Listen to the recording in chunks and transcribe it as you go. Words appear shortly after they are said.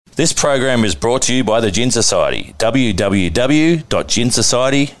This program is brought to you by the Gin Society,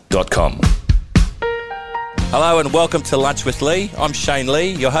 www.ginsociety.com. Hello and welcome to Lunch with Lee. I'm Shane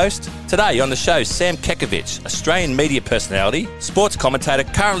Lee, your host. Today on the show, Sam Kekovich, Australian media personality, sports commentator,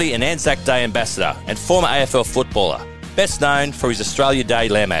 currently an Anzac Day ambassador and former AFL footballer, best known for his Australia Day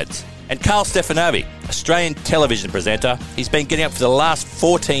lamb ads. And Carl Stefanovic, Australian television presenter. He's been getting up for the last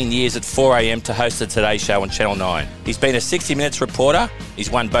 14 years at 4 a.m. to host the Today Show on Channel 9. He's been a 60 Minutes reporter.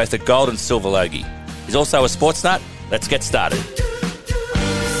 He's won both a gold and silver Logie. He's also a sports nut. Let's get started.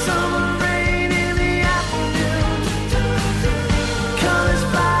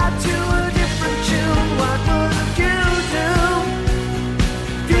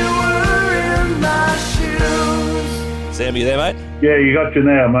 Sam, you there, mate? Yeah, you got you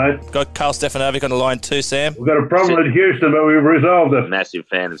now, mate. Got Carl Stefanovic on the line too, Sam. We've got a problem at Houston, but we've resolved it. Massive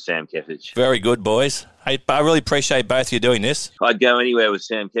fan of Sam Kekovich. Very good, boys. Hey, I really appreciate both of you doing this. I'd go anywhere with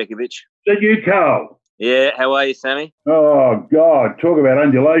Sam Kekovich. Is that you, Carl? Yeah, how are you, Sammy? Oh, God, talk about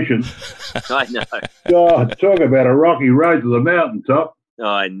undulation. I know. God, talk about a rocky road to the mountaintop.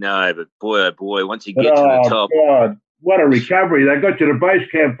 I know, but boy, oh boy, once you get to the top. Oh, God, what a recovery. They got you to base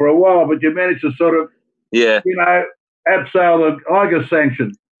camp for a while, but you managed to sort of, abseil the Eiger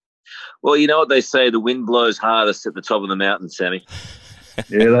sanction. Well, you know what they say, the wind blows hardest at the top of the mountain, Sammy.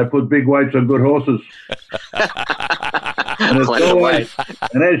 Yeah, they put big weights on good horses. And,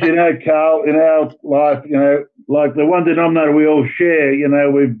 and as you know, Carl, in our life, like the one denominator we all share,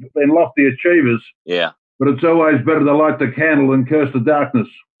 we've been lofty achievers. Yeah. But it's always better to light the candle than curse the darkness.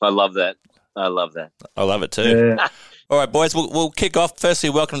 I love that. I love it too. Yeah. All right, boys, we'll kick off. Firstly,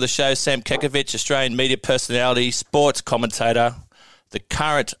 welcome to the show, Sam Kekovich, Australian media personality, sports commentator, the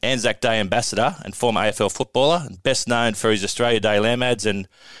current Anzac Day ambassador and former AFL footballer, and best known for his Australia Day lamb ads and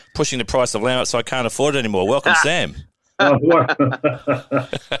pushing the price of lamb up so I can't afford it anymore. Welcome, Sam. Oh, what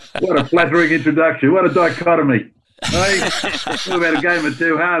a flattering introduction. What a dichotomy. Hey, talk about a game of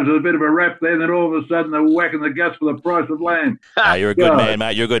two halves. There's a bit of a rap there, and then all of a sudden they're whacking the guts for the price of lamb. You're a good man,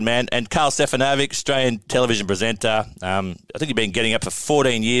 mate. You're a good man. And Carl Stefanovic, Australian television presenter. I think you've been getting up for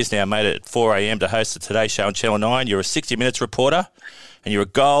 14 years now, mate, at 4 a.m. to host the Today Show on Channel 9. You're a 60 Minutes reporter, and you're a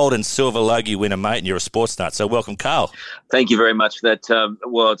gold and silver Logie winner, mate, and you're a sports nut. So welcome, Carl. Thank you very much for that.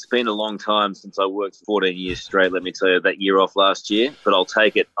 Well, it's been a long time since I worked 14 years straight, let me tell you, that year off last year. But I'll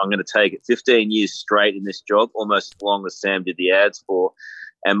take it. I'm going to take it. 15 years straight in this job, almost as long as Sam did the ads for.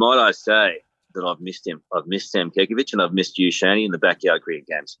 And might I say that I've missed him. I've missed Sam Kekovich, and I've missed you, Shaney, in the backyard cricket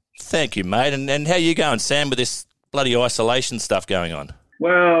games. Thank you, mate. And how you going, Sam, with this bloody isolation stuff going on?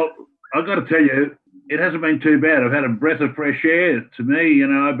 Well, I've got to tell you, it hasn't been too bad. I've had a breath of fresh air. To me,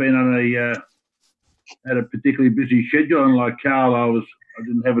 I've been on had a particularly busy schedule. Unlike Carl, I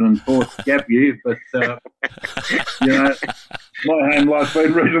didn't have an enforced gap year, but my home life's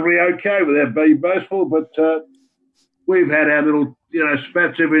been reasonably okay without being boastful. But we've had our little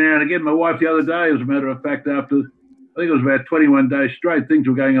spats every now and again. My wife the other day, as a matter of fact, after I think it was about 21 days straight, things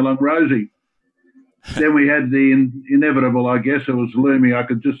were going along rosy. Then we had the inevitable. I guess it was looming. I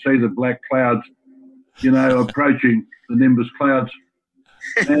could just see the black clouds. Approaching the Nimbus clouds.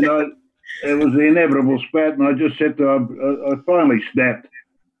 And it was the inevitable spat, and I just said to her, I finally snapped.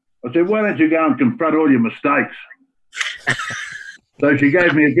 I said, why don't you go and confront all your mistakes? So she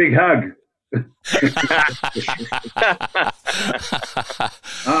gave me a big hug.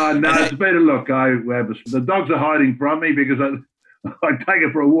 Oh, no, it's better. Look, the dogs are hiding from me because I take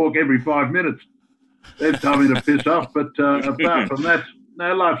it for a walk every 5 minutes. They've told me to piss off, but apart from that,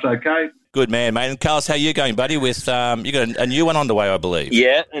 no, life's okay. Good man, mate. And Carlos, how are you going, buddy? With you got a new one on the way, I believe.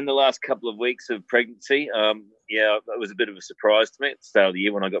 Yeah, in the last couple of weeks of pregnancy, it was a bit of a surprise to me at the start of the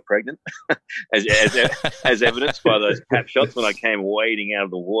year when I got pregnant, as evidenced by those pap shots when I came wading out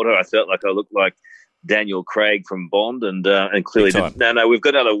of the water. I felt like I looked like Daniel Craig from Bond, and clearly didn't. No, we've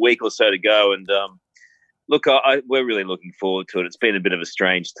got another week or so to go, and look, we're really looking forward to it. It's been a bit of a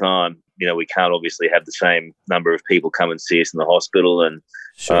strange time. We can't obviously have the same number of people come and see us in the hospital. And,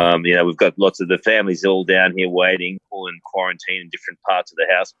 sure. We've got lots of the families all down here waiting, all in quarantine in different parts of the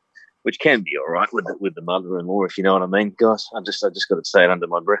house, which can be all right with the mother-in-law, if you know what I mean. Gosh, I just got to say it under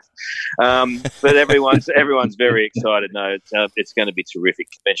my breath. But everyone's very excited. No, it's going to be terrific.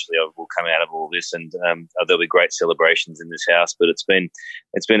 Eventually, we'll come out of all this, and there'll be great celebrations in this house. But it's been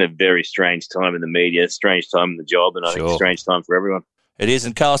a very strange time in the media, strange time in the job, and I think a strange time for everyone. It is.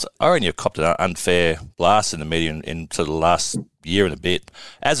 And Carlos, I reckon you've copped an unfair blast in the media in sort of the last year and a bit.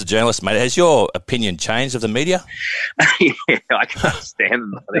 As a journalist, mate, has your opinion changed of the media? Yeah, I can't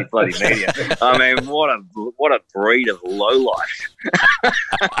stand these bloody media. I mean, what a breed of lowlife.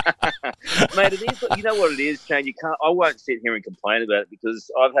 Mate, it is. You know what it is, Shane? I won't sit here and complain about it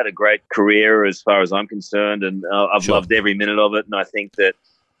because I've had a great career as far as I'm concerned, and I've loved every minute of it. And I think that,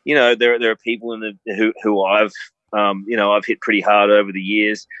 you know, there are people who I've I've hit pretty hard over the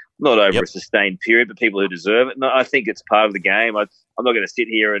years, not over a sustained period, but people who deserve it. And I think it's part of the game. I'm not going to sit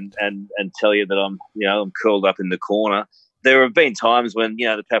here and tell you that I'm curled up in the corner. There have been times when, you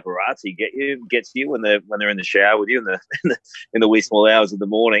know, the paparazzi gets you when they're in the shower with you in the wee small hours of the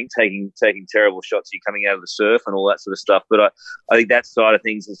morning, taking terrible shots of you coming out of the surf and all that sort of stuff. But I think that side of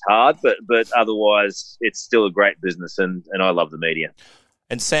things is hard, but otherwise it's still a great business, and I love the media.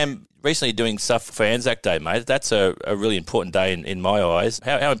 And Sam, recently doing stuff for Anzac Day, mate. That's a really important day in my eyes.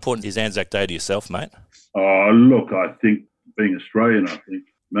 How important is Anzac Day to yourself, mate? Oh, look, I think being Australian, I think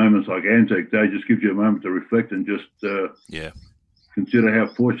moments like Anzac Day just gives you a moment to reflect and just consider how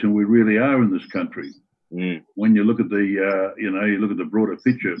fortunate we really are in this country. Mm. When you look at you look at the broader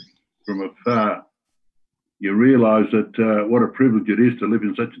picture from afar, you realise that what a privilege it is to live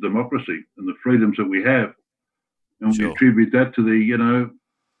in such a democracy and the freedoms that we have. And we attribute that to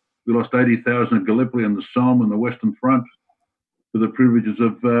we lost 80,000 at Gallipoli and the Somme and the Western Front for the privileges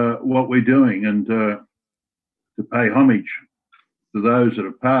of what we're doing, and to pay homage to those that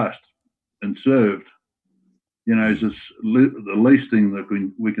have passed and served, you know, is the least thing that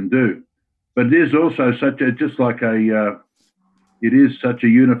we can do. But it is also it is such a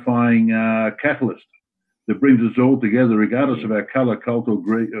unifying catalyst that brings us all together, regardless of our colour, cult, or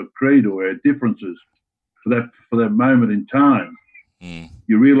creed, or our differences. For that moment in time,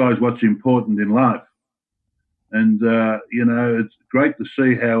 you realise what's important in life, and it's great to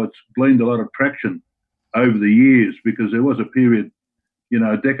see how it's gleaned a lot of traction over the years, because there was a period,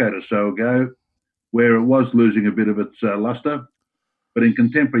 a decade or so ago, where it was losing a bit of its lustre. But in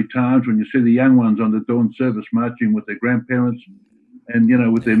contemporary times, when you see the young ones on the dawn service marching with their grandparents and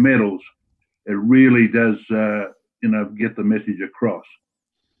with their medals, it really does get the message across.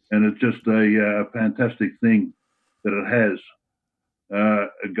 And it's just a fantastic thing that it has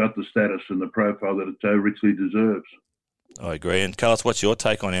got the status and the profile that it so richly deserves. I agree. And Carlos, what's your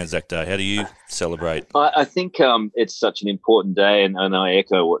take on Anzac Day? How do you celebrate? I think it's such an important day, and I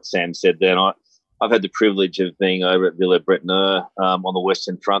echo what Sam said there. And I've had the privilege of being over at Villers-Bretonneux on the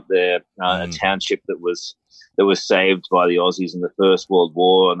Western Front there, a township that was saved by the Aussies in the First World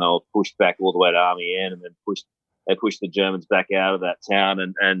War, and they were pushed back all the way to Amiens, and then they pushed the Germans back out of that town.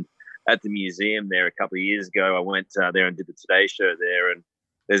 And at the museum there a couple of years ago, I went there and did the Today Show there, and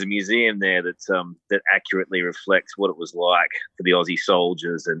there's a museum there that accurately reflects what it was like for the Aussie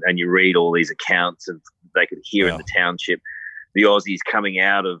soldiers, and you read all these accounts of they could hear in the township the Aussies coming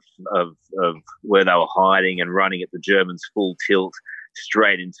out of where they were hiding and running at the Germans full tilt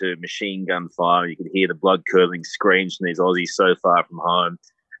straight into machine gun fire. You could hear the blood-curdling screams from these Aussies so far from home.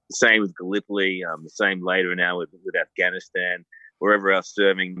 The same with Gallipoli, the same later now with Afghanistan. Wherever our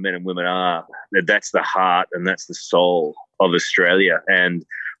serving men and women are, that's the heart and that's the soul of Australia. And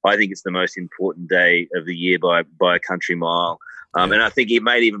I think it's the most important day of the year by a country mile. And I think it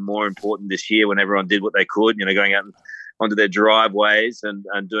made it even more important this year when everyone did what they could, going out onto their driveways and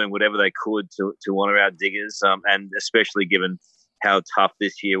doing whatever they could to honour our diggers, and especially given how tough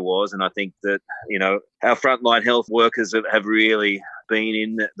this year was. And I think that, our frontline health workers have really been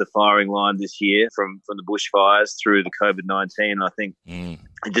in the firing line this year from the bushfires through the COVID-19. I think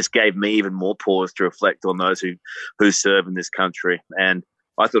it just gave me even more pause to reflect on those who serve in this country. And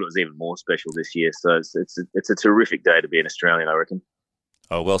I thought it was even more special this year. So it's a terrific day to be an Australian, I reckon.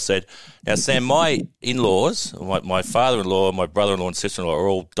 Oh, well said. Now, Sam, my in-laws, my father-in-law, my brother-in-law and sister-in-law are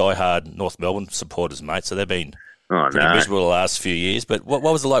all diehard North Melbourne supporters, mate. So they've been pretty miserable the last few years. But what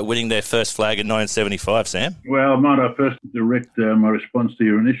was it like winning their first flag in 1975, Sam? Well, might I first direct my response to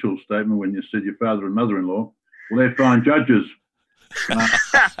your initial statement when you said your father and mother-in-law? Well, they're fine judges.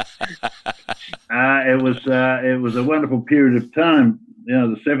 It was a wonderful period of time.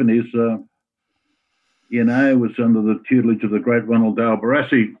 The 70s. It was under the tutelage of the great Ronald Dale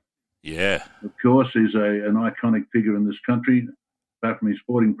Barassi. Yeah. Of course, he's an iconic figure in this country, apart from his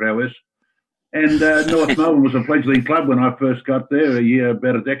sporting prowess. And North Melbourne was a fledgling club when I first got there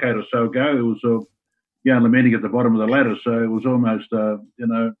about a decade or so ago. It was lamenting at the bottom of the ladder, so it was almost, a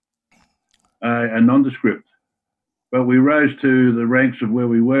nondescript. But we rose to the ranks of where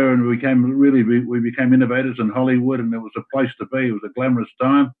we were, and we became innovators in Hollywood, and it was a place to be. It was a glamorous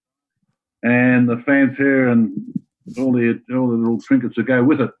time. And the fanfare and all the little trinkets that go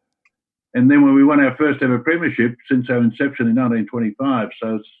with it. And then when we won our first ever premiership since our inception in 1925,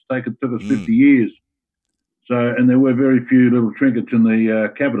 so it took us 50 years. So, and there were very few little trinkets in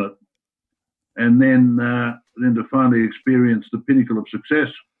the cabinet. And then to finally experience the pinnacle of success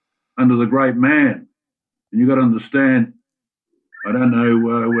under the great man. And you've got to understand, I don't know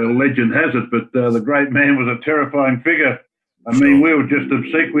where legend has it, but the great man was a terrifying figure. I mean, we were just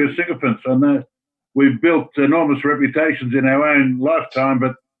obsequious sycophants. I know we've built enormous reputations in our own lifetime,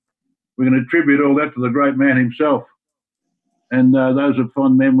 but we're going to attribute all that to the great man himself. And those are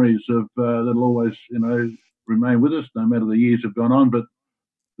fond memories of that'll always, remain with us, no matter the years have gone on. But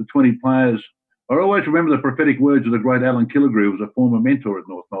the 20 players, I always remember the prophetic words of the great Alan Killigrew, who was a former mentor at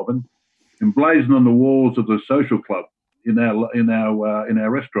North Melbourne, emblazoned on the walls of the social club in our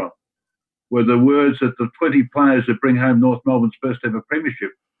restaurant, were the words that the 20 players that bring home North Melbourne's first ever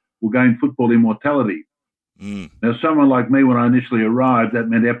premiership will gain football immortality. Now, someone like me, when I initially arrived, that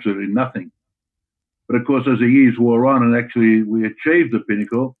meant absolutely nothing. But of course, as the years wore on and actually we achieved the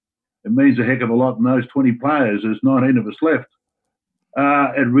pinnacle, it means a heck of a lot. And those 20 players, there's 19 of us left.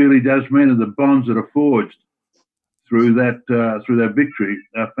 It really does mean that the bonds that are forged through that victory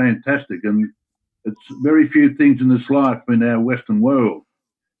are fantastic. And it's very few things in this life in our Western world.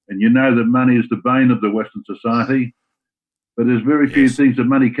 And you know that money is the bane of the Western society. But there's very few things that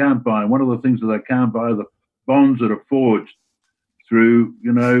money can't buy. And one of the things that they can't buy are the bonds that are forged through,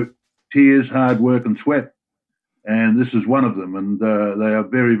 tears, hard work and sweat. And this is one of them. And they are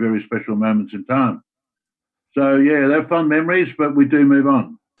very, very special moments in time. So, yeah, they're fun memories, but we do move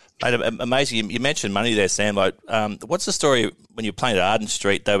on. Mate, amazing. You mentioned money there, Sam. What's the story when you're playing at Arden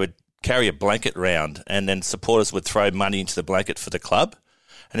Street? They would carry a blanket round and then supporters would throw money into the blanket for the club.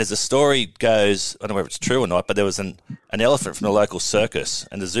 And as the story goes, I don't know whether it's true or not, but there was an elephant from the local circus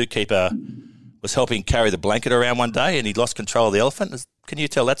and the zookeeper was helping carry the blanket around one day and he lost control of the elephant. Can you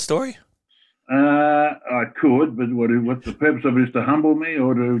tell that story? I could, but what's the purpose of it is to humble me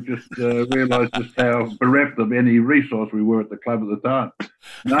or to just realise just how bereft of any resource we were at the club at the time.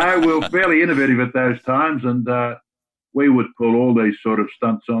 No, we were fairly innovative at those times and we would pull all these sort of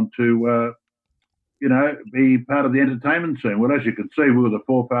stunts on to, be part of the entertainment scene. Well, as you can see, we were the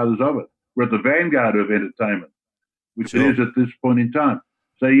forefathers of it. We're at the vanguard of entertainment, which it is at this point in time.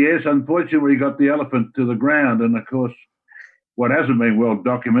 So, yes, unfortunately, we got the elephant to the ground. And, of course, what hasn't been well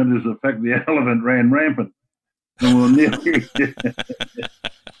documented is the fact the elephant ran rampant. And, and I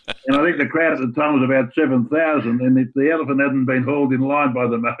think the crowd at the time was about 7,000. And if the elephant hadn't been hauled in line by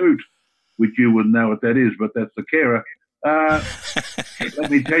the mahout, which you wouldn't know what that is, but that's the carer,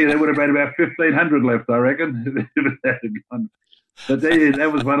 let me tell you, there would have been about 1,500 left, I reckon. But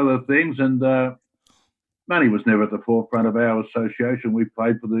that was one of the things. And money was never at the forefront of our association. We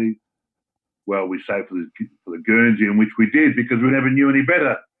played for the Guernsey, in which we did, because we never knew any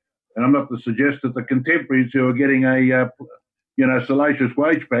better. And I'm not to suggest that the contemporaries who are getting salacious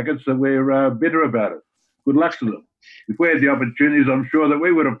wage packets, that we're bitter about it. Good luck to them. If we had the opportunities, I'm sure that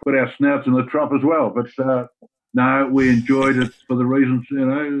we would have put our snouts in the trough as well. But no, we enjoyed it for the reasons, for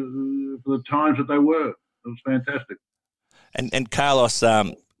the times that they were. It was fantastic. And Carlos,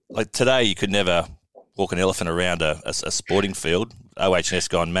 like today, you could never walk an elephant around a sporting field. OH&S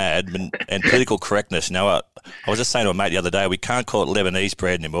gone mad, and political correctness. I was just saying to a mate the other day, we can't call it Lebanese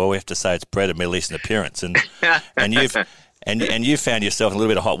bread anymore. We have to say it's bread of Middle Eastern appearance. And you've found yourself in a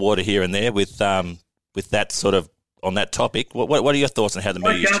little bit of hot water here and there with that sort of on that topic. What are your thoughts on how the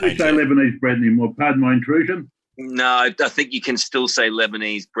media can't we say Lebanese bread anymore? Pardon my intrusion. No, I think you can still say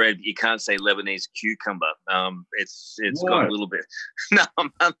Lebanese bread. But you can't say Lebanese cucumber. It's got a little bit. No,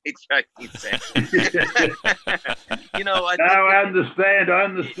 I'm only joking, Sam. I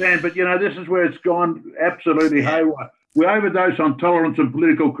understand. But this is where it's gone absolutely haywire. We overdose on tolerance and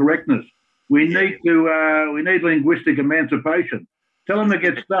political correctness. We need linguistic emancipation. Tell them to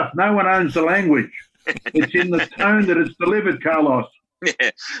get stuffed. No one owns the language. It's in the tone that it's delivered, Carlos.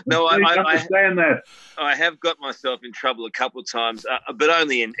 Yeah, no, I understand that. I have got myself in trouble a couple of times, but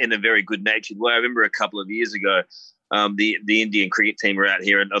only in a very good-natured way. I remember a couple of years ago, the Indian cricket team were out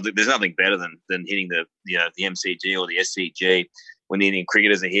here, and there's nothing better than hitting the MCG or the SCG when the Indian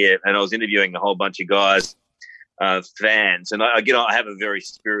cricketers are here. And I was interviewing a whole bunch of guys, fans, and I have a very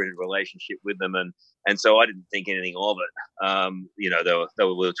spirited relationship with them, and so I didn't think anything of it. They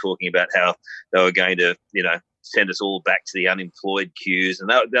were talking about how they were going to, send us all back to the unemployed queues, and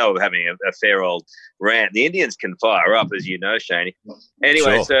they were having a fair old rant. The Indians can fire up, as you know, Shane.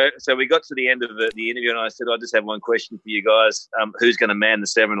 Anyway, sure. So we got to the end of the interview, and I said, I just have one question for you guys. Who's going to man the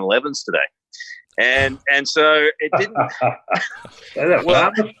 7-Elevens today? And so it didn't.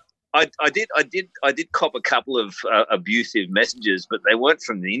 I did cop a couple of abusive messages, but they weren't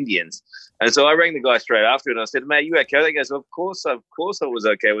from the Indians. And so I rang the guy straight after it and I said, "Mate, you okay?" He goes, "Of course I was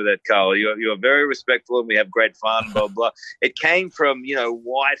okay with that, Carl. You're very respectful and we have great fun, blah, blah." It came from,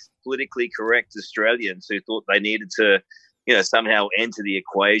 white, politically correct Australians who thought they needed to, somehow enter the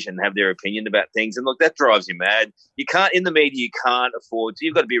equation, have their opinion about things. And look, that drives you mad. You can't, in the media, you can't afford to.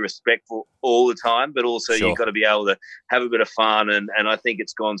 You've got to be respectful all the time, but also You've got to be able to have a bit of fun. And I think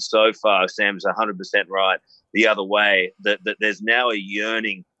it's gone so far, Sam's 100% right, the other way, that there's now a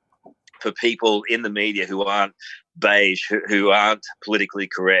yearning for people in the media who aren't beige, who aren't politically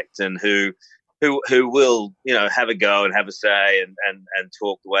correct, and who will, have a go and have a say and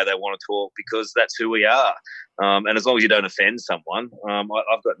talk the way they want to talk, because that's who we are. And as long as you don't offend someone,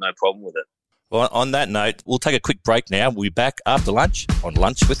 I've got no problem with it. Well, on that note, we'll take a quick break now. We'll be back after lunch on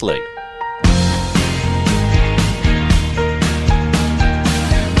Lunch with Lee.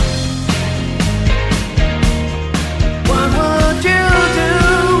 What would you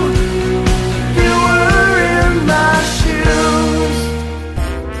do if you were in my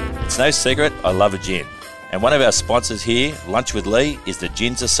shoes? It's no secret, I love a gin. And one of our sponsors here, Lunch with Lee, is the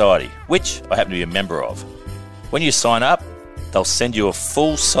Gin Society, which I happen to be a member of. When you sign up, they'll send you a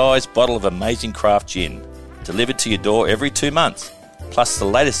full-size bottle of amazing craft gin, delivered to your door every 2 months, plus the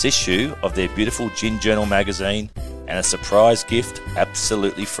latest issue of their beautiful Gin Journal magazine, and a surprise gift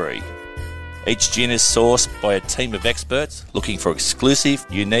absolutely free. Each gin is sourced by a team of experts looking for exclusive,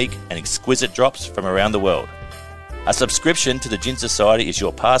 unique and exquisite drops from around the world. A subscription to the Gin Society is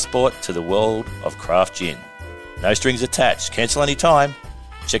your passport to the world of craft gin. No strings attached. Cancel any time.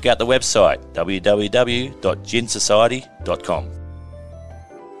 Check out the website, www.ginsociety.com.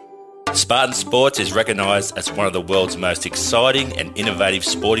 Spartan Sports is recognised as one of the world's most exciting and innovative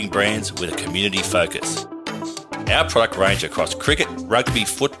sporting brands with a community focus. Our product range across cricket, rugby,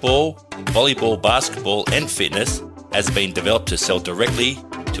 football, volleyball, basketball and fitness has been developed to sell directly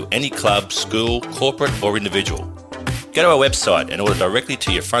to any club, school, corporate or individual. Go to our website and order directly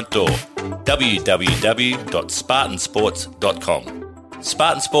to your front door, www.spartansports.com.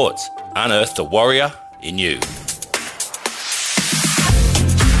 Spartan Sports, unearth the warrior in you.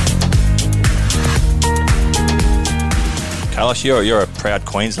 Carlos, you're a proud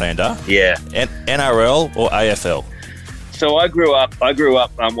Queenslander. Yeah. NRL or AFL? So I grew up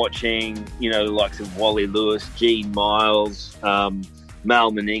watching, the likes of Wally Lewis, Gene Miles,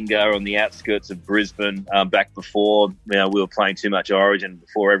 Mal Meninga on the outskirts of Brisbane, back before we were playing too much Origin,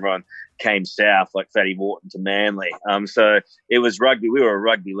 before everyone came south like Fatty Morton to Manly. So it was rugby. We were a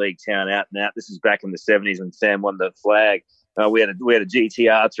rugby league town out and out. This is back in the 70s when Sam won the flag. We had a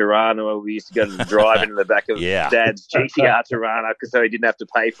GTR Tirana where we used to go to the drive in the back of Dad's GTR Tirana so he didn't have to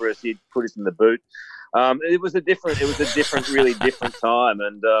pay for us. He'd put us in the boot. It was a really different time.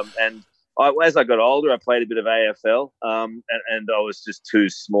 And as I got older, I played a bit of AFL, and I was just too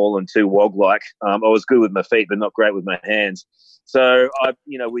small and too wog-like. I was good with my feet, but not great with my hands. So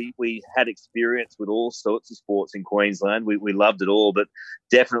we had experience with all sorts of sports in Queensland. We loved it all, but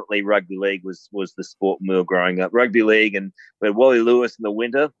definitely rugby league was the sport when we were growing up. Rugby league, and we had Wally Lewis in the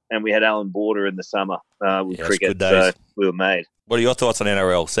winter, and we had Alan Border in the summer with cricket. So we were made. What are your thoughts on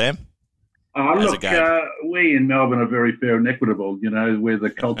NRL, Sam? Look, we in Melbourne are very fair and equitable. We're the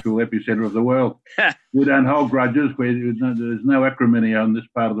cultural epicentre of the world. We don't hold grudges. There's no acrimony on this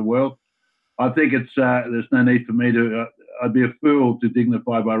part of the world. I think there's no need for me to. I'd be a fool to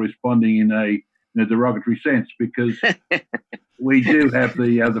dignify by responding in a derogatory sense, because we do have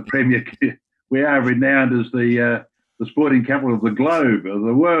the Premier. We are renowned as the sporting capital of the globe, of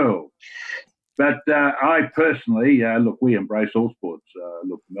the world. But I personally, we embrace all sports.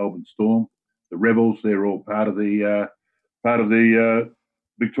 Melbourne Storm, the Rebels, they're all part of the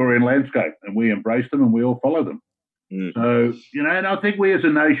Victorian landscape, and we embrace them and we all follow them. Mm. So, and I think we as a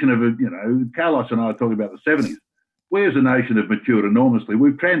nation Carlos and I are talking about the 70s. We as a nation have matured enormously.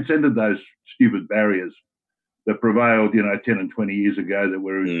 We've transcended those stupid barriers that prevailed, 10 and 20 years ago, that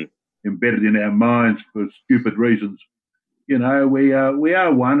were embedded in our minds for stupid reasons. We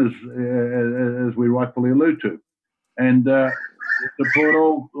are one, as we rightfully allude to. And support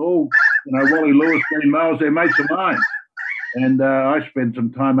all Wally Lewis, Gene Miles, they're mates of mine. And I spent some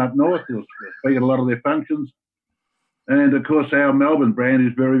time up north, speak at a lot of their functions. And, of course, our Melbourne brand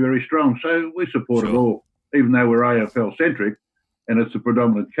is very, very strong. So we support it all. Even though we're AFL-centric and it's a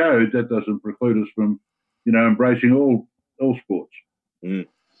predominant code, that doesn't preclude us from, embracing all sports. Mm.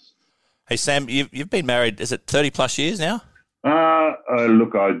 Hey, Sam, you've been married, is it 30-plus years now?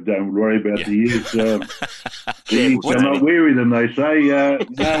 Look, I don't worry about the years. I'm not weary them, they say. No,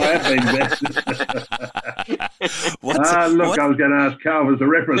 I have been Look, I was going to ask Carl as a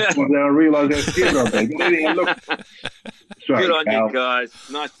reference point, I realised how stupid I've been. But anyway, look. Sorry, Good on Carl. you guys.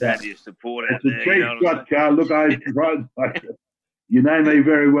 Nice to have your support out It's a there. cheap you know what I'm shot, Carl. Look, you know me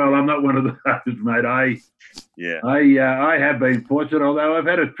very well. I'm not one of those, mate. saying? Yeah. I have been fortunate, although I've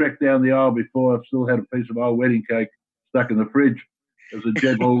had a trek down the aisle before. I've still had a piece of old wedding cake stuck in the fridge as a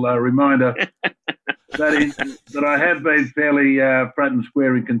gentle reminder that I have been fairly front and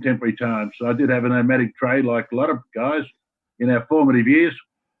square in contemporary times. So I did have a nomadic trade like a lot of guys in our formative years,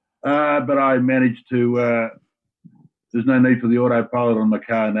 but I managed to there's no need for the autopilot on my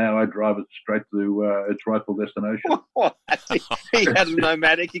car now. I drive it straight to its rightful destination. What? He had a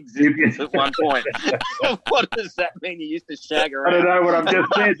nomadic existence at one point. What does that mean? You used to shag I around? don't know what I've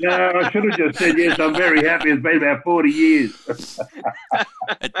just said. No, I should have just said yes. I'm very happy. It's been about 40 years.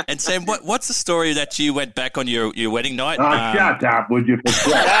 And Sam, what's the story that you went back on your wedding night? Shut up, would you?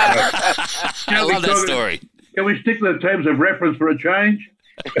 I love that story. Can we stick to the terms of reference for a change?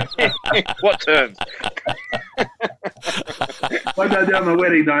 What terms? What I did on the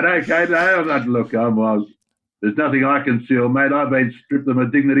wedding night? Okay, no, I'm not. Look, there's nothing I conceal, mate. I've been stripped of my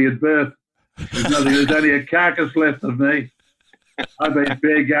dignity at birth. There's only a carcass left of me. I've been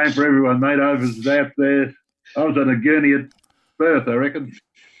fair game for everyone, mate. I was out there. I was on a gurney at birth, I reckon.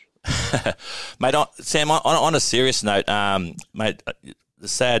 Mate, Sam, on a serious note, mate, the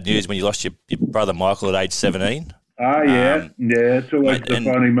sad news when you lost your brother Michael at age 17. Oh, yeah. It's always a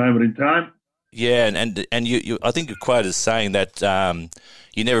defining moment in time. Yeah, and you I think you're quoted as saying that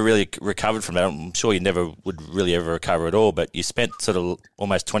you never really recovered from that. I'm sure you never would really ever recover at all, but you spent sort of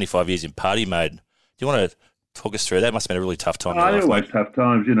almost 25 years in party mode. Do you want to talk us through that? Must have been a really tough time. Always tough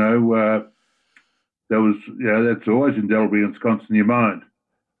times, you know. That's always indelibly ensconced in your mind.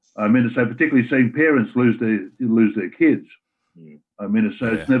 I mean to say, particularly seeing parents lose their kids. I mean to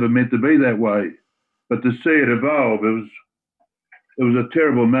say, It's never meant to be that way. But to see it evolve, it was a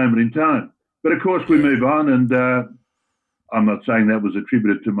terrible moment in time. But, of course, we move on, and I'm not saying that was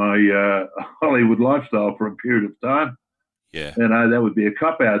attributed to my Hollywood lifestyle for a period of time. Yeah. And that would be a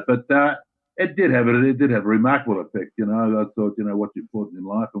cop-out. But it did have a remarkable effect, you know. I thought, you know, what's important in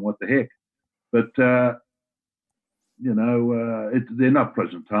life and what the heck. But, they're not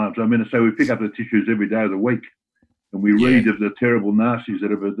pleasant times. I mean, so we pick up the tissues every day of the week, and we read of the terrible nasties that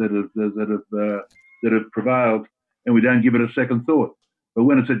have prevailed, and we don't give it a second thought. But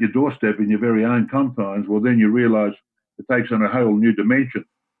when it's at your doorstep in your very own confines, well, then you realise it takes on a whole new dimension.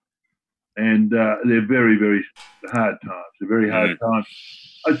 And they're very, very hard times. They're very hard times.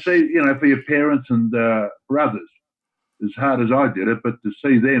 I'd say, you know, for your parents and for others, as hard as I did it, but to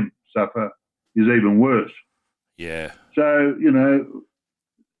see them suffer is even worse. Yeah. So, you know,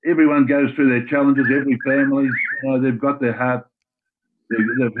 everyone goes through their challenges, every family, you know, they've got their heart,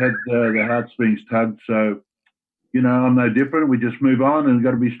 they've had their heartstrings tugged. So, you know, I'm no different. We just move on and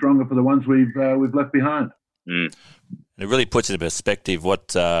got to be stronger for the ones we've left behind. And it really puts into perspective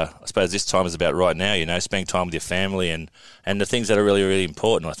what I suppose this time is about right now, you know, spending time with your family and the things that are really, really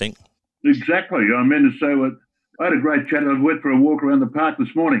important, I think. Exactly. I mean to say, I had a great chat. I went for a walk around the park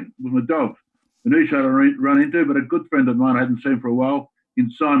this morning with my dog. Anisha I run into, but a good friend of mine I hadn't seen for a while,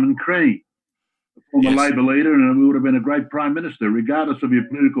 in Simon Crean, a former Labor leader, and he would have been a great Prime Minister, regardless of your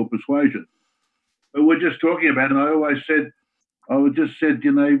political persuasion. But we're just talking about it, and I just said,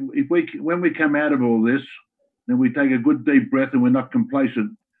 you know, when we come out of all this, and we take a good deep breath and we're not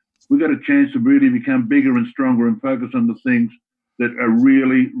complacent, we've got a chance to really become bigger and stronger and focus on the things that are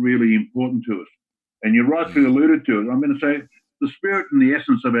really, really important to us. And you rightfully alluded to it. I'm going to say the spirit and the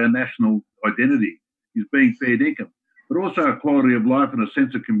essence of our national identity is being fair dinkum, but also a quality of life and a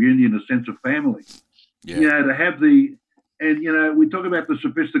sense of community and a sense of family. Yeah. You know, to have we talk about the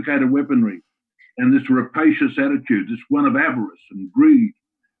sophisticated weaponry and this rapacious attitude, this one of avarice and greed,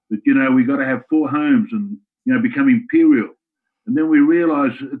 that, you know, we got to have 4 homes and, you know, become imperial. And then we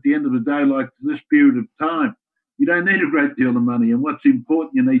realise at the end of the day, like this period of time, you don't need a great deal of money. And what's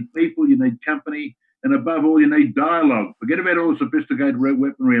important, you need people, you need company, and above all, you need dialogue. Forget about all the sophisticated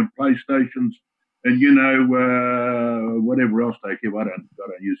weaponry and PlayStations and, you know, whatever else they give. I don't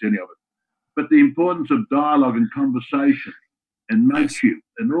use any of it. But the importance of dialogue and conversation and mateship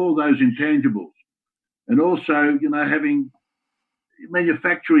and all those intangibles. And also, you know, having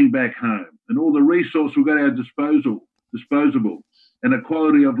manufacturing back home and all the resources we've got at our disposable, and a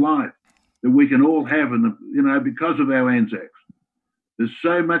quality of life that we can all have, and, you know, because of our Anzacs. There's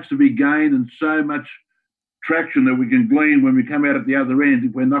so much to be gained and so much traction that we can glean when we come out at the other end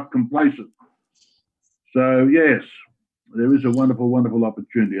if we're not complacent. So, yes, there is a wonderful, wonderful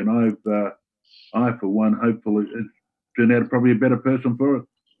opportunity, and I, for one, hopefully, turn out probably a better person for it.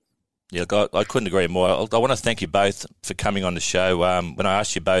 Yeah, look, I couldn't agree more. I want to thank you both for coming on the show. When I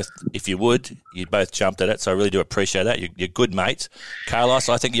asked you both if you would, you both jumped at it, so I really do appreciate that. You're good mates. Carlos,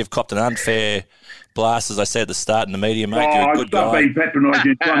 I think you've copped an unfair blast, as I said at the start in the media, mate. You're a good stop guy. being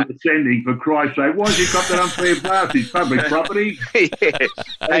patronising and condescending, for Christ's sake. Why has he copped an unfair blast? It's public property. Hey,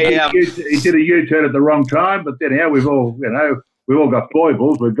 He did a U-turn at the wrong time, but anyhow, we've all got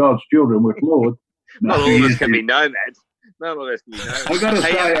foibles. We're God's children. We're flawed. not all of us can be nomads. Not all of us can be nomads. I've got to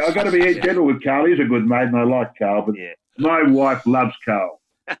say, I've got to be gentle with Carl. He's a good mate, and I like Carl, but my wife loves Carl.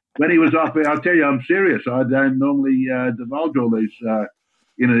 When he was off, I'll tell you, I'm serious. I don't normally divulge all these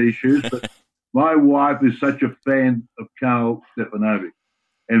issues, but my wife is such a fan of Carl Stefanovic.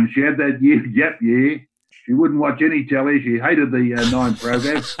 And she had that gap year. She wouldn't watch any telly. She hated the 9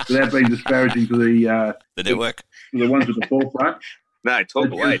 program without being disparaging to the network, to the ones at the forefront. No, talk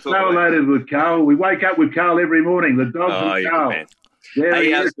away. So elated with Carl. We wake up with Carl every morning. The dogs and Carl. There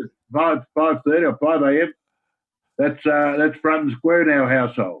he is at 5:30 or 5 a.m. That's front and square in our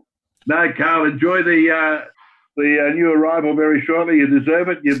household. No, Carl, enjoy the new arrival very shortly. You deserve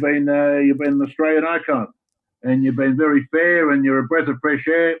it. You've been an Australian icon, and you've been very fair, and you're a breath of fresh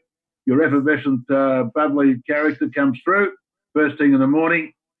air. Your effervescent, bubbly character comes through first thing in the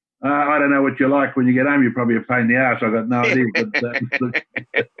morning. I don't know what you're like when you get home. You're probably a pain in the ass. I've got no idea. But,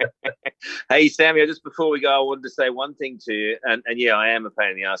 Hey, Samuel, just before we go, I wanted to say one thing to you. And I am a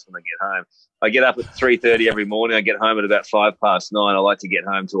pain in the ass when I get home. I get up at 3:30 every morning. I get home at about 9:05. I like to get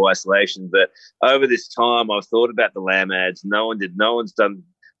home to isolation. But over this time, I've thought about the lamb ads. No one's done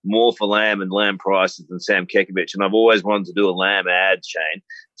more for lamb and lamb prices than Sam Kekovich. And I've always wanted to do a lamb ad, Shane.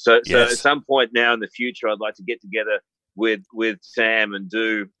 So at some point now in the future, I'd like to get together with Sam and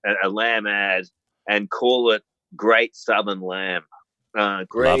do a lamb ad and call it Great Southern Lamb.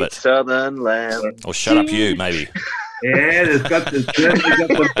 Great Southern Lamb. Or Shut Up You, maybe. Yeah, it's certainly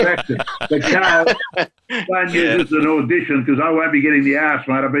got some practice. But Carl, don't use this as an audition because I won't be getting the arse,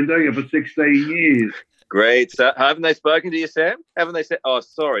 mate. I've been doing it for 16 years. Great. So, haven't they spoken to you, Sam? Haven't they said, oh,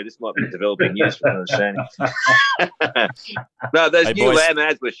 sorry, this might be developing news for Shane. No, those new lamb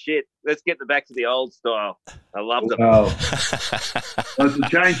ads were shit. Let's get back to the old style. I love them. Well, it's a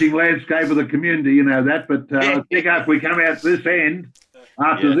changing landscape of the community, you know that. But I think if we come out this end,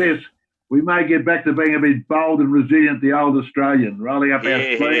 after this, we may get back to being a bit bold and resilient, the old Australian, rolling up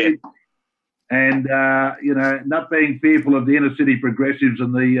our sleeves and, not being fearful of the inner city progressives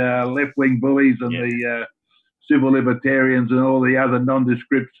and the left-wing bullies and the civil libertarians and all the other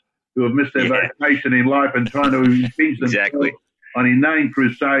nondescripts who have missed their vocation in life and trying to impinge themselves on inane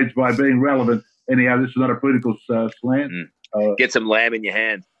crusades by being relevant. Anyhow, this is not a political slant. Get some lamb in your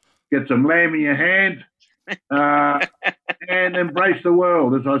hand. Get some lamb in your hand and embrace the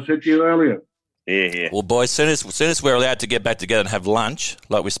world, as I said to you earlier. Yeah. Well, boys, as soon as we're allowed to get back together and have lunch,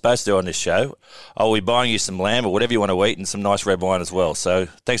 like we're supposed to do on this show, I'll be buying you some lamb or whatever you want to eat and some nice red wine as well. So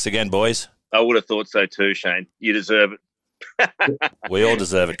thanks again, boys. I would have thought so too, Shane. You deserve it. We all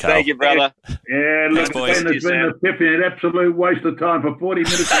deserve it, Carl. Thank you, brother. Yeah, look, it's been a piffy, an absolute waste of time for 40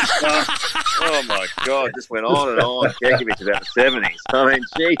 minutes. Oh, my God. This went on and on. Kekovich about the 70s. I mean,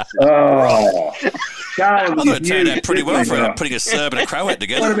 Jesus. Oh. Carl, I thought it turned out pretty well for putting a Serb and a Croat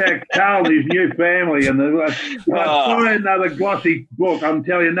together. What about Carl and his new family? And buy another glossy book. I'm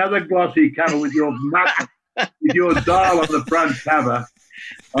telling you, another glossy cover with your with your dial on the front cover.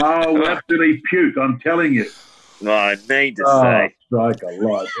 Oh, absolutely puke, I'm telling you. No, I need to say. Strike a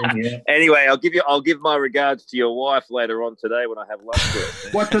lot. Anyway, I'll give my regards to your wife later on today when I have lunch with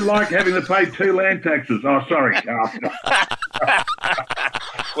her. What's it like having to pay 2 land taxes? Oh, sorry, Carl.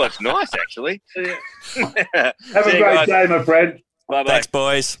 Well, it's nice, actually. Have a great day, my friend. Bye-bye. Thanks,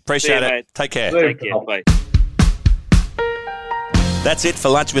 boys. Appreciate it. Mate. Take care. Take care. Bye. That's it for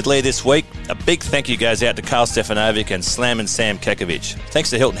Lunch with Lee this week. A big thank you goes out to Carl Stefanovic and Slam and Sam Kekovich.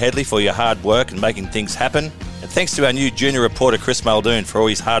 Thanks to Hilton Headley for your hard work and making things happen. And thanks to our new junior reporter, Chris Muldoon, for all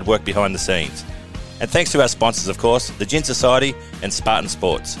his hard work behind the scenes. And thanks to our sponsors, of course, the Gin Society and Spartan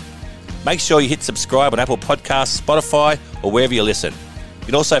Sports. Make sure you hit subscribe on Apple Podcasts, Spotify, or wherever you listen. You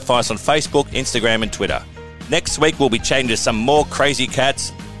can also find us on Facebook, Instagram, and Twitter. Next week, we'll be chatting to some more crazy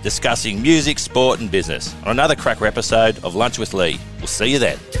cats, discussing music, sport, and business on another cracker episode of Lunch with Lee. We'll see you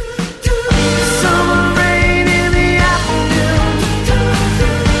then.